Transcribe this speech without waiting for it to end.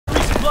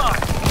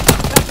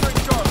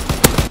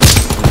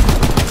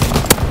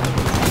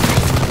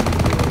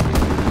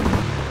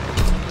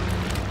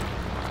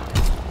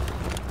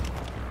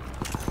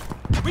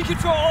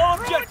control all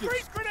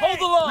objectives. Hold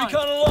the line.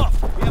 Recon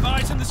aloft. We have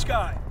eyes in the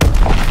sky.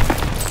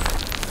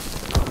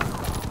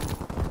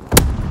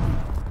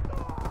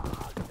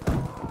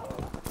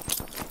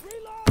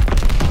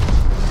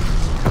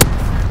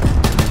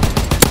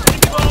 Enemy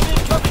bomb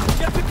incoming.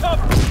 Get to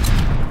cover.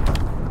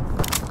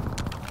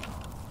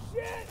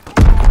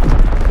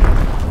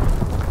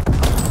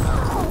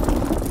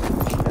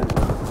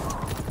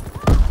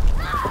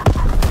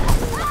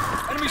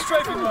 Enemy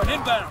strafing run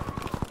inbound.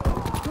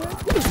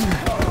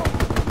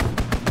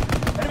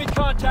 Enemy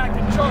contact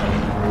at Charlie.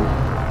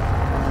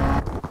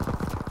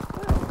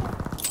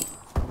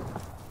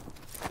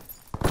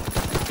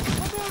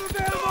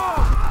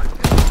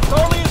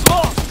 Charlie is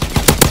lost.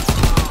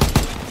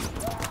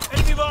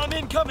 Enemy bomb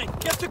incoming.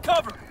 Get to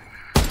cover.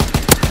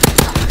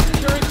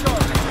 Securing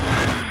Charlie.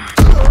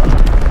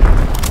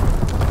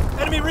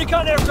 Enemy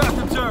recon aircraft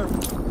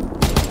observed.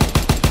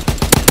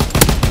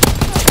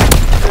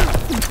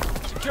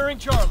 Securing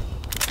Charlie.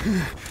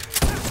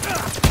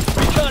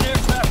 Recon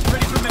aircraft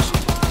ready for mission.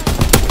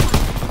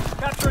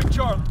 Capturing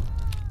Charlie.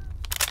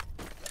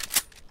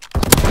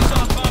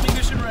 Liaison bombing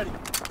mission ready.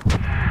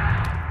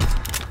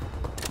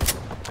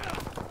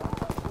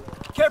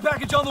 Care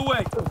package on the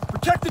way.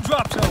 Protect the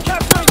drop zone.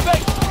 Capturing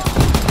base.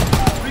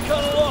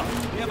 Recon aloft.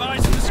 We have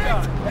eyes in the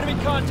sky.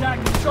 Enemy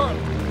contact with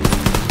Charlie.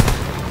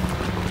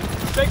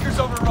 Baker's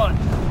overrun.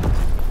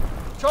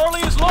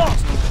 Charlie is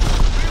lost.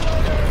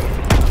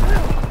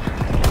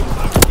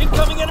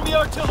 Incoming enemy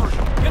artillery.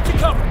 Get to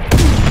cover.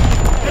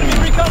 Enemy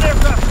recon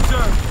aircraft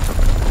observed.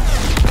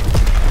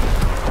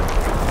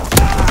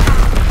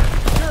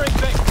 Securing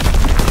Baker.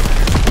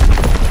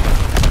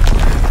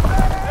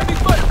 Enemy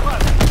fighter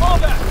pilot. Fall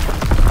back.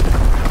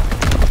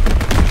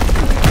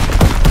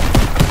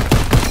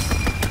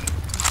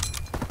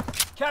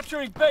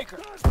 Capturing Baker.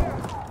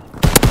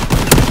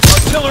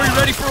 Artillery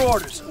ready for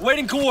orders.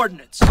 Awaiting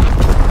coordinates. We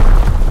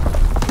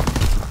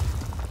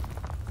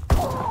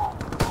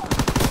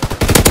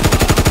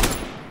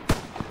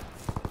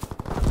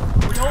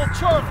hold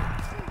Charlie.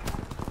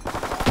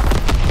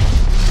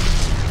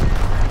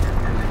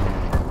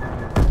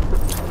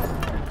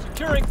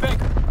 Securing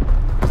Baker.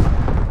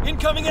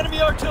 Incoming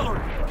enemy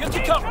artillery. Get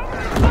to cover.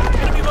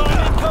 Enemy bomb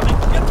incoming.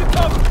 Get to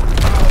cover.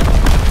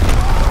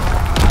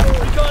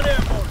 Recon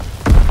airborne.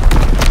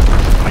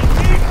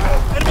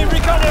 Enemy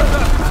recon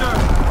aircraft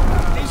observed.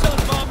 Liaison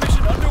bomb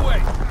mission underway.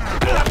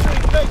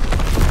 Capturing Baker.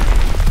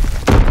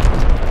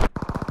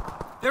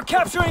 They're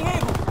capturing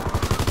Able.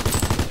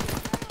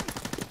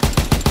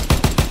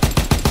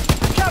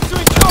 They're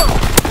capturing Charlie.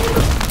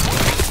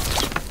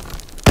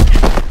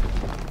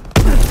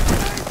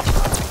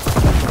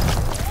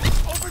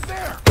 Over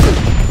there.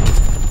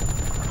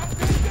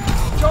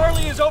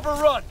 Charlie is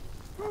overrun.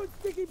 Throw a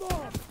sticky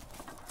bomb.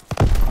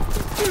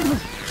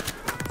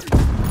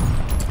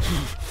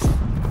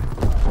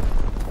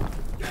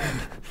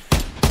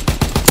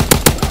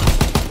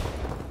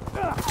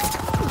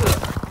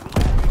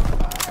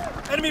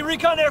 Enemy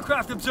recon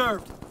aircraft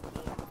observed.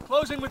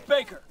 Closing with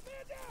Baker.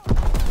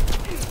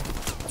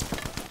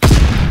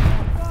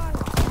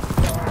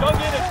 Dug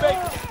in at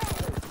Baker.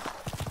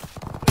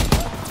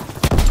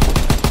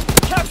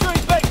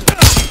 Capturing Baker.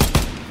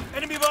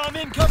 Enemy bomb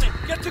incoming.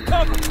 Get to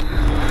cover.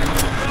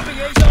 Dropping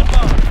Azon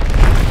bomb.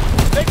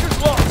 Baker's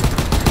lost.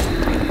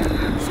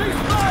 Cease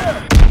fire!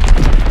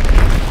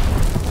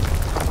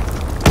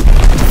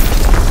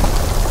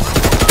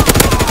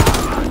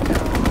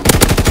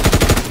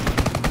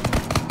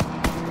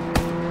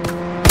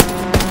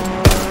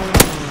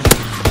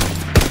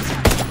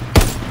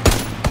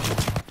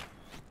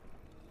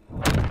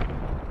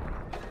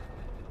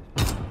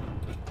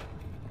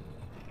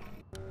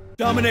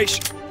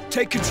 Domination.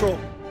 Take control.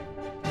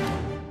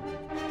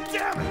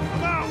 Damn it!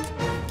 I'm out!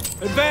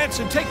 Advance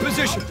and take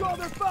position. Draw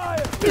their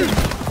fire!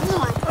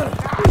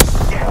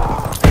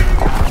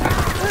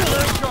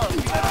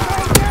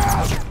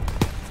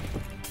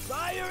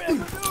 Fire and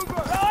maneuver!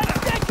 Run,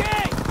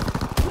 sticky!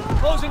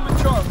 Closing with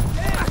Charlie.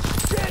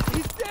 Shit,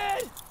 he's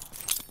dead!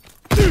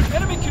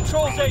 Enemy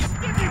controls A.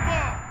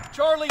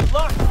 Charlie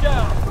locked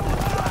down.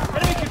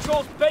 Enemy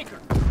controls Baker.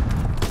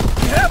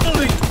 We have the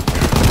lead.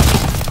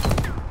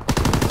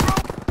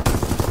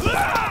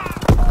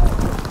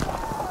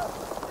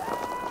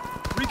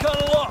 Recon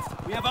aloft.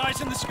 We have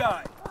eyes in the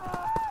sky.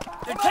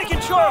 They're taking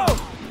Charlie.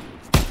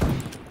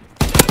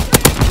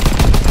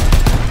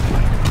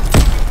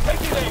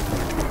 Taking aim.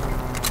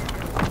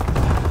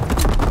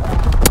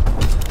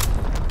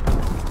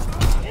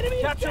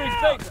 Capturing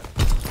Baker.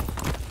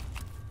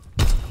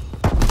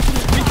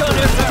 Recon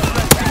aircraft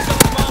ready. Recon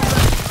bomb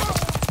ready.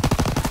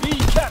 B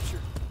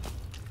captured.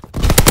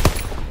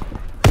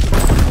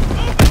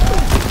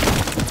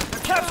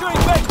 They're capturing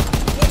Baker.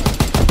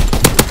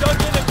 Dug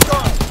in at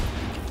Charlie.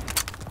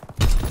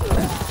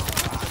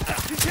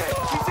 He's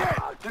hit!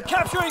 They're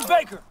capturing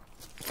Baker.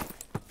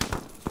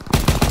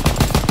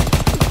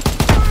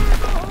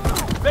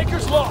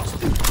 Baker's lost.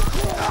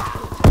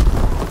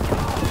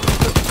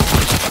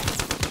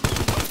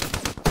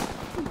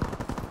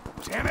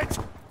 Damn it!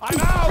 I'm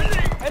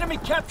out! Enemy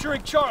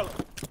capturing Charlie.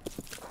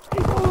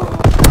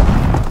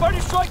 Fighter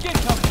Party strike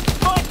incoming!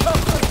 Find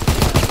cover!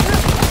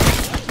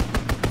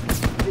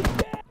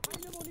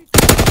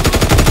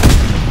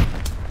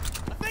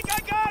 I think I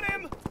got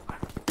him!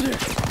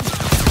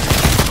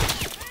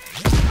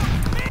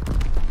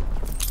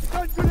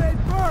 Gun grenade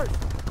first!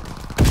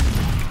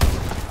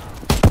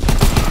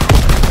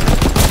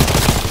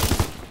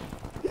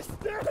 He's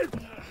dead!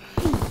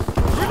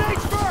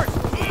 Grenades first!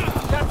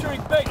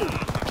 Capturing base!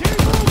 Keep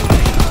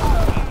moving!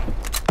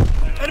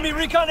 Enemy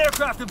recon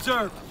aircraft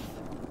observed!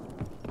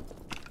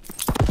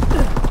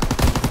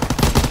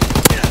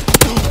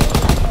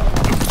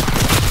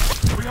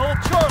 We hold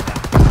Charlie!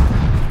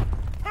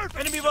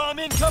 Enemy bomb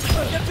incoming!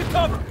 Get to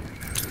cover!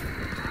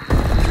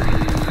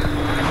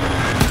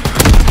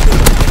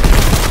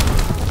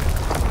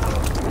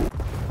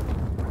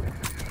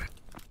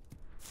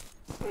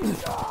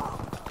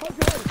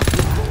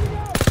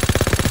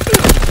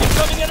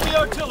 Incoming enemy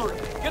artillery!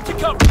 Get to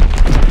cover!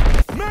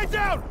 Man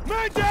down!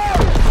 Man down!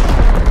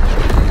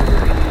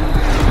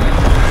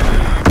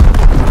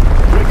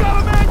 We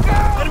got a man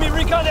down! Enemy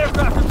recon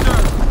aircraft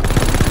observed!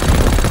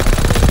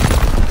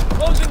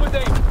 Closing with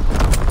aim!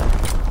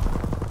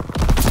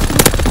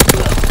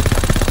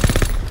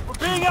 We're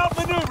being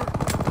outmaneuvered!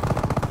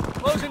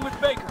 Closing with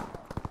Baker!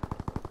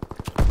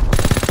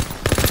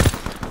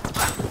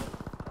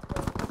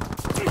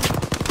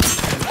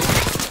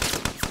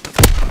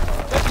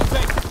 Taking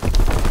Baker!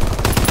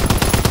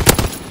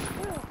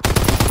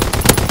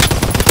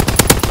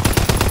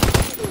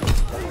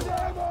 Need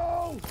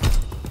ammo!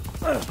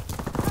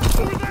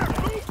 Over there!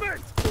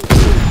 Movement!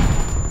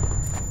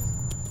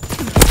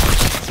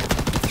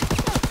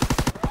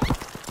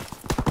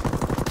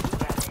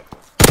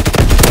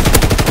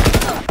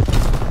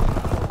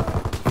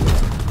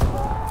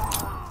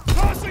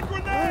 Tossing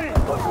grenade!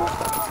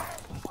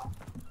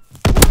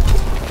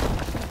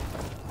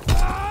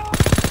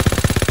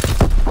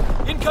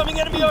 Incoming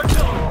enemy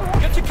artillery!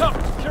 Get to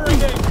cover!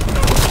 Securing aim!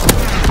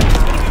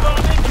 Enemy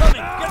bomb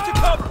incoming! Get to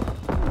cover!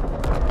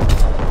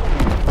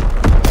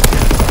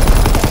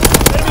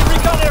 Enemy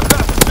recon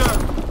aircraft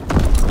observed!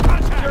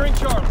 Securing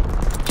Charlie!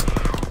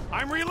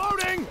 I'm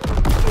reloading!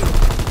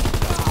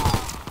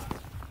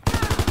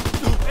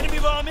 Enemy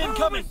bomb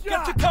incoming!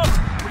 Get to cover!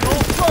 We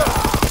hold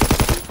Charlie!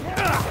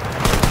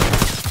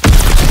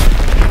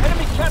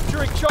 Enemy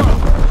capturing Charlie!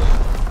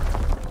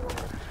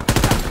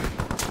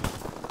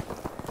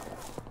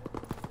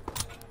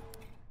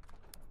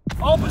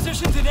 All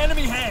positions in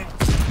enemy hands!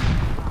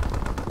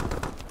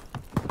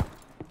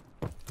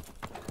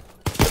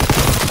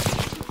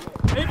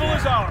 Able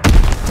is ours!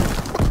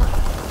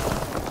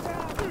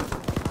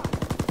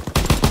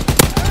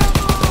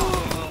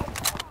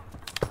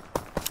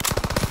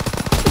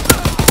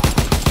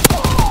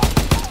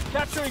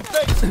 Capturing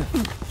base!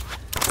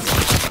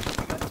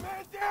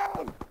 Man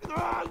down!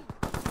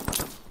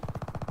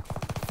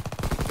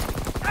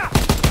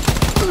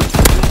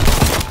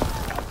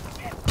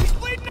 He's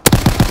bleeding!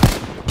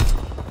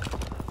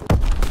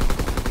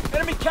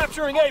 Enemy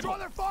capturing Able! Draw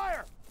their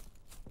fire!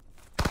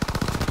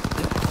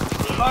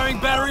 Firing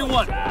battery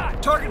 1.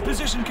 Target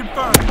position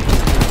confirmed.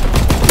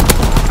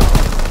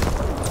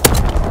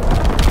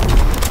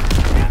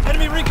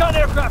 Enemy recon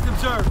aircraft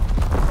observed.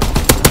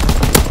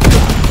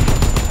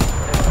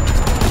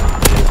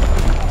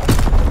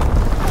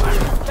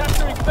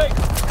 Capturing base.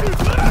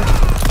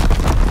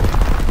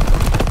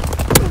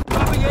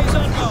 Dropping A's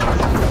on go.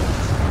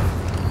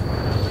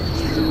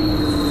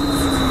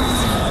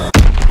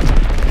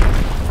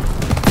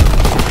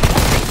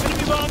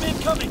 Enemy bomb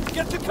incoming.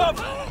 Get to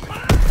cover.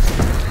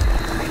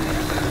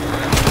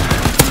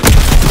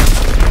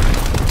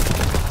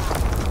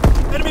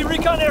 Enemy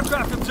recon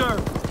aircraft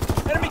observed.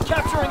 Enemy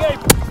capturing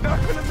Able. Not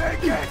gonna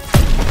make it!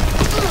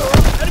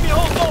 Enemy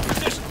holds all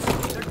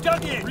positions. They're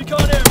dug in.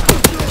 Recon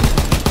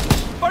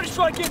aircraft. Party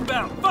strike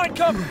inbound. Find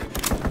cover.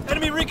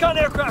 Enemy recon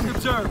aircraft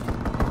observed.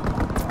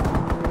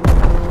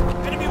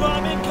 Enemy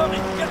bomb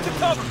incoming. Get to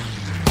cover.